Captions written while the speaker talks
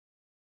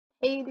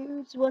Hey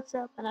dudes, what's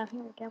up? And I'm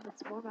here again with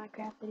some more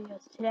Minecraft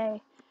videos.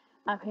 Today,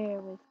 I'm here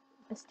with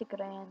Mr.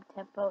 Grand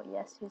Tempo.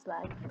 Yes, he's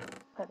lagging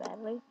quite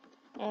badly.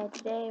 And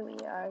today we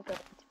are going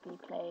to be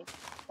playing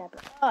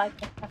Skyblock. Oh, I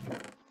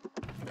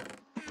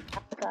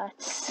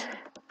got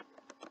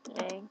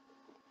playing.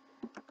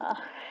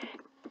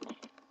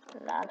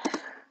 Lol.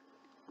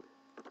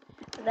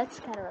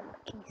 That's kind of a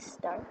lucky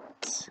start.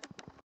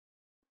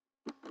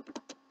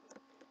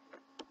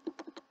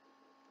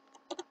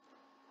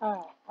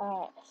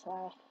 Alright,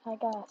 sorry. I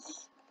got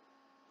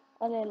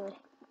a little...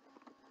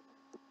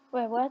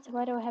 Wait, what?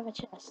 Why do I have a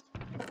chest?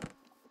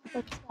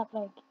 What's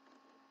Sapling?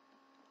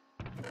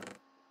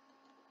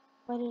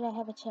 Why did I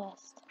have a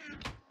chest?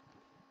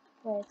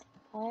 Wait,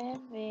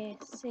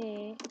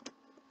 IMVC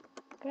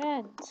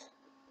Grant.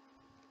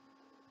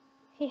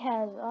 He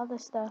has all the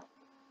stuff.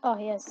 Oh,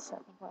 he has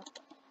something. Well,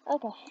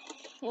 okay,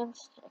 I'm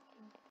just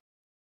checking.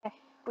 Okay,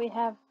 we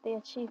have the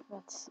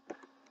achievements.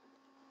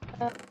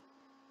 Let's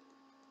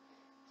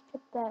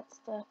put that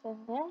stuff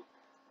in there.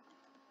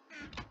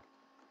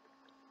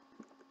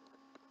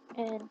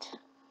 And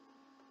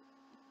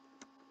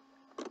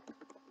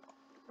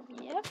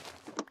yep.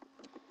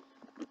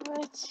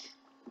 What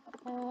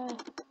can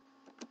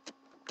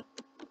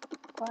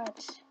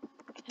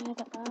I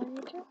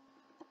do?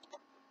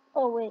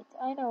 Oh wait,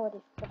 I know what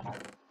he forgot.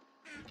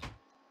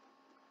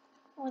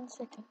 1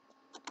 second.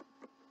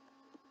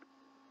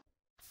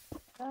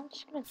 I'm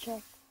just gonna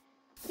check.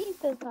 He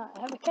does not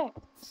have a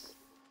cactus.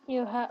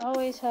 You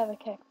always have a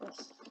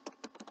cactus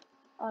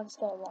on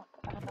Skyblock.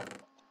 I don't know.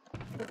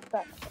 Get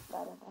back to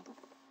that in there.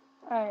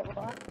 Alright,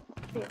 well,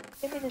 here,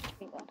 give me the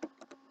tree then.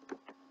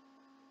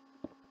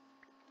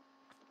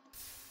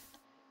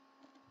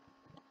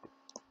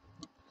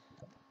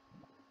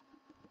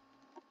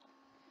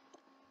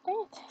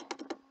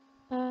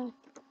 Right.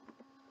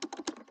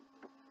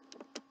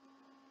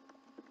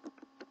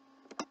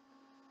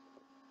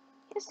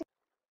 Just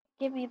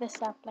give me the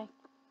sapling.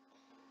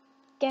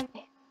 Give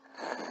me.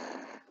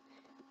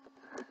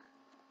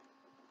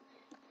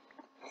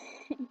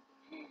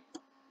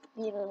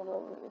 Need a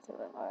little bit of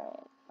them.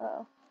 Alright.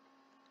 Oh.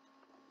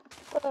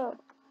 Whoa.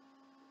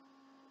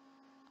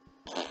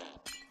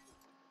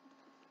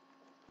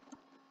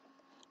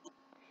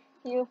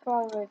 You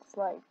probably just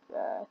like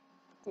off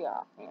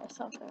me or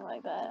something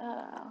like that.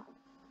 I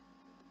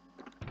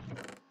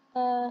don't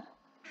know.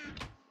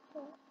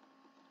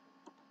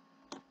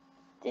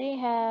 Did he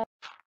have?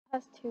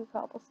 Has 2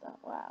 cobblestone.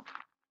 Wow.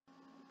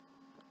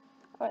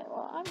 Alright,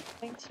 well, I'm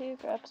going to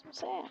grab some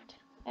sand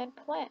and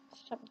plant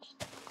some.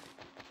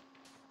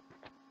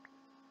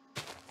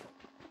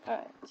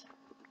 Alright.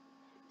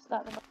 It's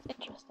not the most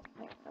interesting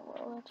thing in the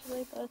world,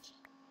 actually, but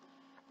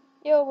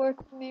you'll work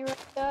with me,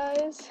 right,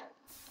 guys?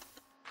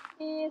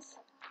 Please.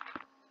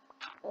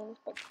 Those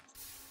pictures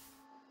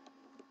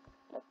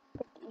look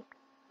pretty.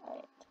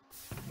 Alright.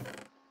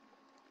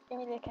 Give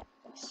me the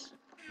cactus.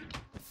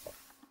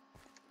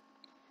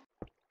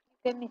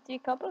 Give me 3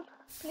 cobble,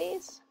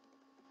 please.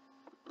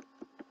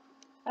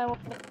 I will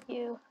make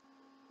you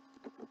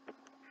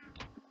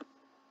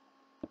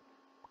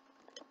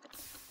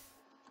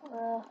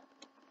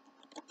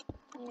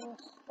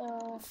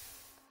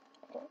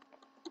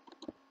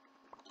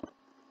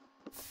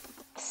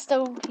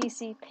stone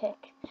PC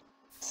pick.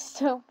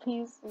 Stone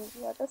PC,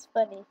 yeah, that's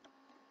funny.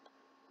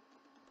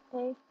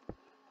 Okay.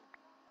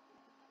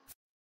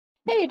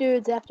 Hey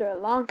dudes, after a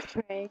long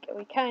break,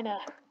 we kinda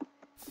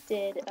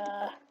did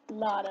a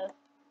lot of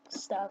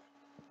stuff.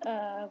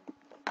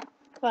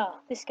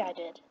 Well, this guy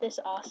did. This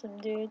awesome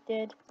dude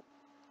did.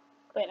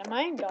 Wait, am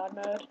I in God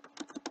mode?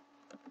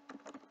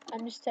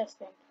 I'm just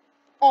testing.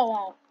 Oh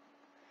wow.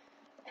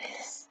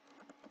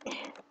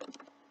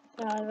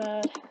 God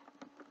mode.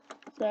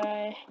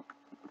 Sorry.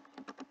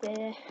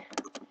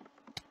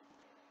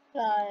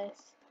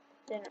 Guys,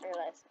 didn't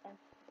realize that.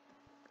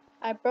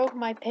 I broke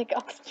my pick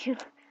off you.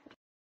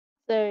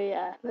 So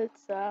yeah,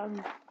 let's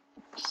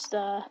just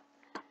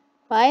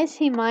why is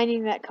he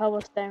mining that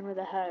cobblestone with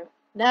a hoe?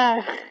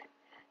 No,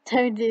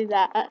 don't do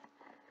that.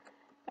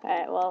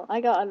 Alright, well, I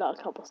got a lot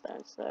of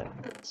cobblestone, so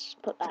let's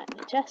just put that in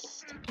the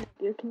chest. Maybe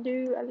you can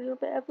do a little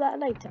bit of that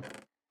later.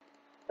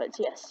 But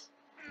yes,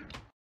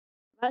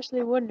 I'm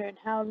actually wondering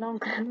how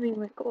long I've been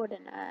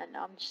recording, and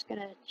I'm just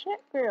gonna check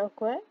real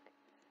quick.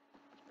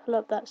 Pull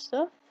up that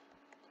stuff.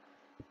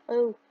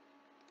 Oh,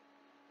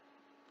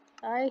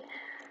 I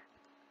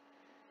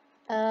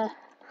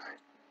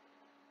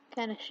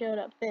kind of showed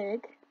up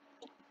big.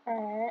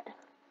 Alright.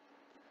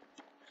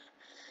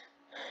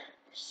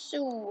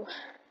 So,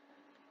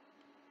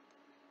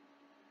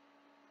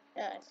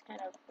 yeah, it's kind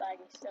of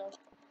laggy still.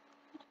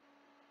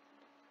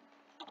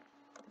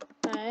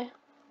 Alright,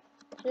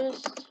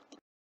 just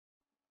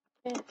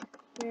if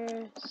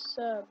you're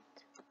subbed.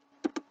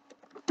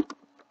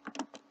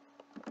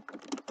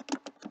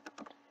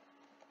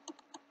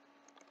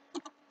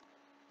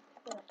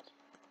 But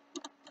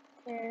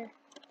there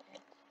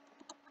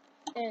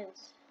it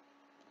is.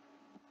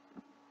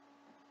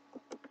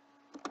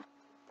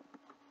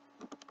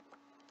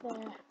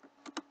 There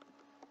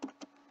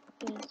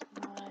is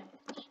my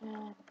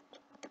channel.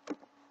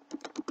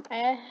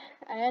 I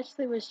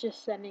actually was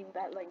just sending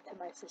that link to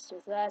my sister,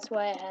 so that's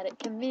why I had it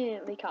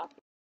conveniently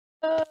copied.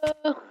 Oh,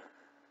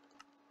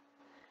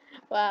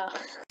 wow.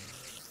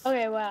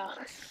 Okay, wow.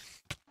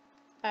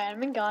 Alright,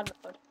 I'm in God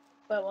mode.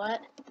 Wait,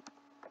 what?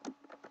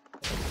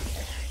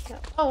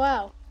 Oh,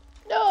 wow.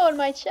 No, in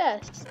my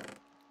chest.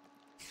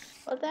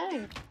 Well,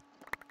 dang.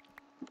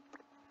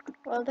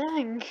 Well,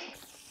 dang.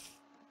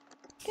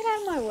 Get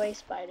out of my way,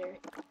 spider.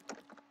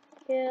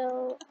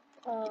 Kill.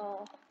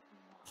 Oh.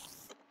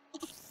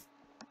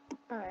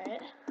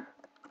 Alright.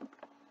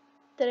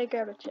 Did I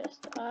grab a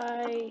chest?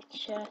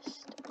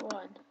 Chest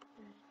 1.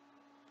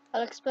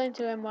 I'll explain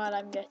to him while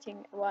I'm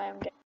getting. Why I'm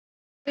getting.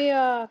 We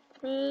are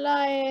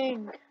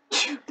flying!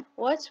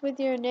 What's with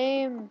your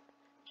name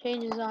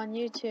changes on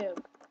YouTube?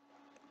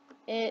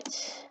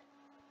 It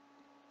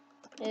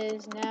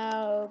is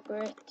now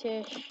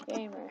British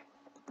Gamer.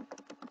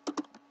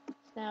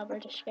 It's now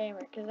British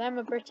Gamer, because I'm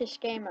a British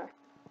gamer.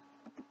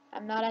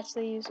 I'm not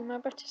actually using my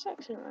British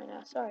accent right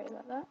now, sorry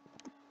about that.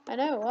 I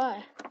know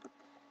why.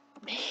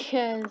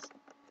 Because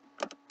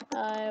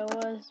I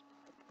was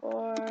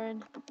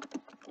born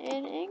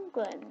in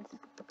England.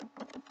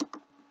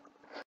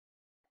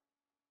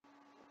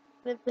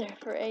 Lived there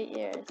for 8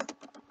 years.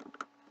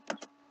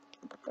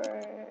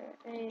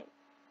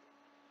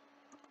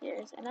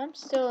 And I'm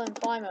still in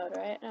fly mode,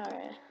 right?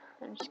 Alright.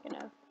 I'm just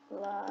gonna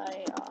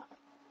fly off.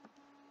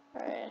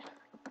 Alright.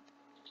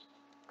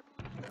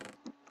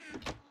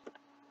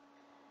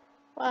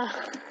 Wow.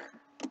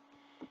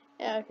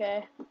 Yeah,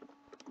 okay.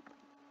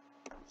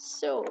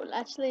 So,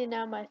 actually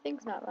now my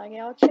thing's not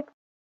lagging. I'll check.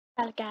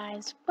 Well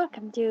guys,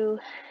 welcome to,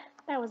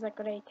 that was a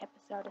great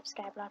episode of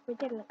Skyblock. We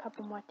did a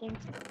couple more things.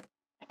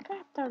 I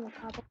crapped on the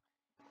couple.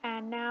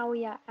 And now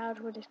we are out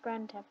with this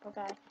Grand Temple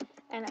guy.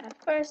 And at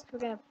first we're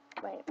gonna,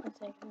 wait 1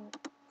 second.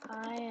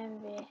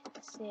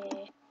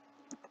 IMVC.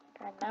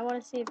 And I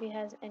want to see if he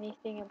has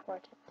anything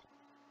important.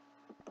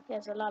 He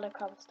has a lot of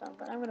cobblestone,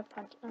 but I'm gonna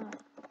punch. Oh,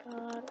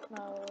 God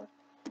mode.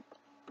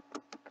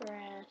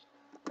 Grand.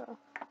 Go.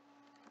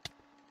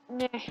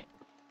 Nah. I'm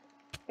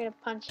gonna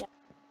punch him.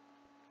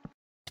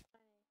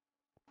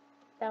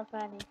 So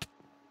funny.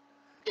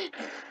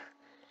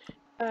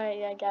 Alright,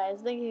 yeah,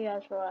 guys. Thank you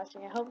guys for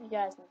watching. I hope you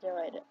guys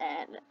enjoyed,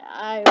 and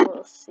I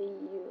will see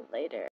you later.